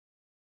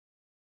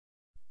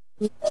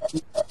I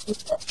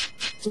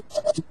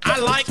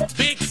like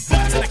big butts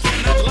and I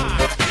cannot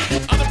lie.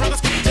 Other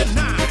brothers can't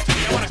deny.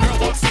 Now when a girl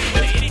walks in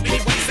with an itty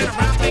bitty waist and a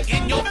round thing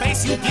in your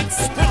face, you get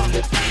sprung.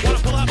 Wanna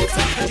pull up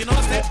tough, but you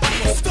notice that butt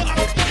was stuck.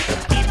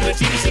 Even the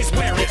jeans she's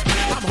wearing,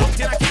 I'm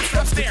hooked and I can't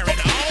stop staring.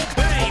 Oh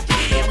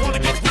baby, I wanna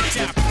get with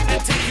ya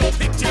and take your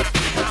picture.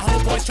 My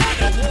homeboys tried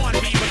to warn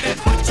me, but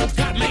that butt you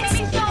got makes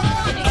ooh,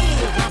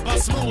 rubber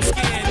smooth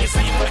skin. You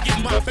say you wanna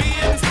get my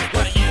bands?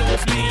 Well,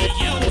 use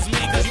me,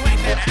 cause you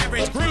ain't that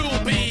average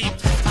groupie.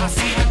 I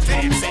see you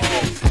dancing,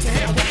 to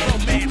hell with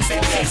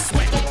romancing. She's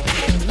sweating,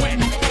 wet,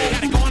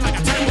 got it going like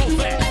a turbo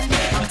vet.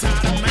 I'm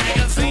tired of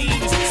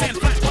magazines, saying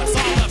flat butts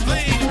all the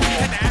thing.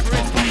 And the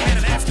average black man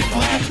and asking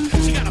black,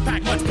 she gotta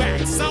pack much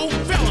back. So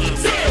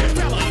fellas,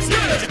 fellas,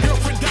 your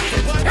girlfriend got the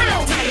butt?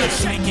 Tell her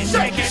shake it,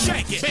 shake it,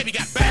 shake it. Baby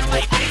got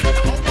ballet feet with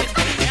the open.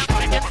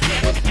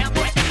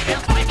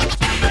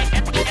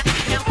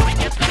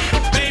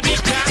 Baby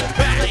got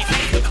ballet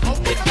feet with the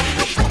open.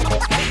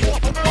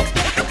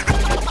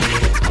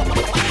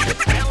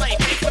 Ballet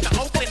feet with the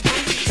open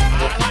booties.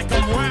 I like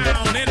them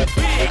round and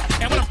big.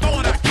 And when I'm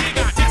throwing a gig,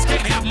 I just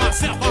can't help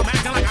myself. I'm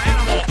acting like an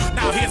animal.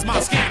 Now here's my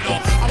scandal.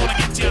 I wanna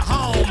get you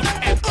home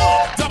and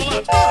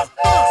double up.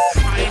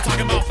 I ain't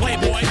talking about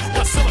Playboy,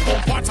 but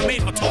silicone parts are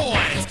made for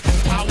toys.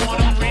 I want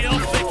them real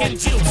thick and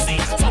juicy.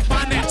 So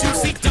find that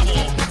juicy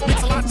double.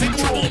 Mix a lot's in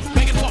trouble,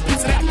 begging for a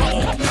piece of that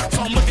bubble.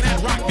 So I'm looking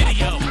at rock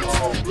videos.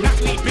 Knock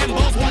me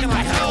bimbos walking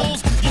like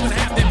hoes. You can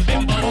have them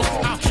bimbos.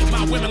 I'll keep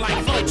my women like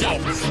Flojo.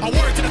 A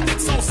word to the thick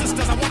soul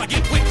sisters, I wanna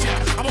get with ya.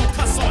 I won't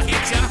cuss or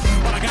hit ya,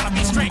 but I gotta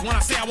be straight when I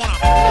say I wanna.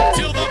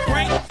 Till the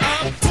break of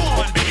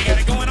dawn, baby, got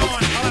it going on.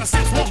 A lot of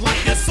sense won't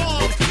like this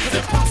song, cause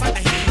it pops like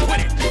the heat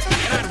with it.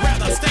 And I'd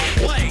rather stay and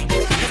play,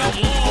 cause I'm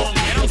long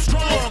and I'm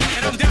strong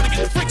and I'm down to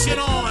get the friction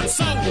on.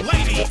 So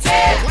ladies,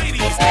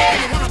 ladies, if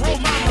you wanna roll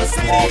my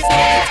Mercedes,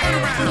 turn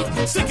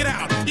around, stick it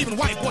out. Even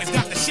white boys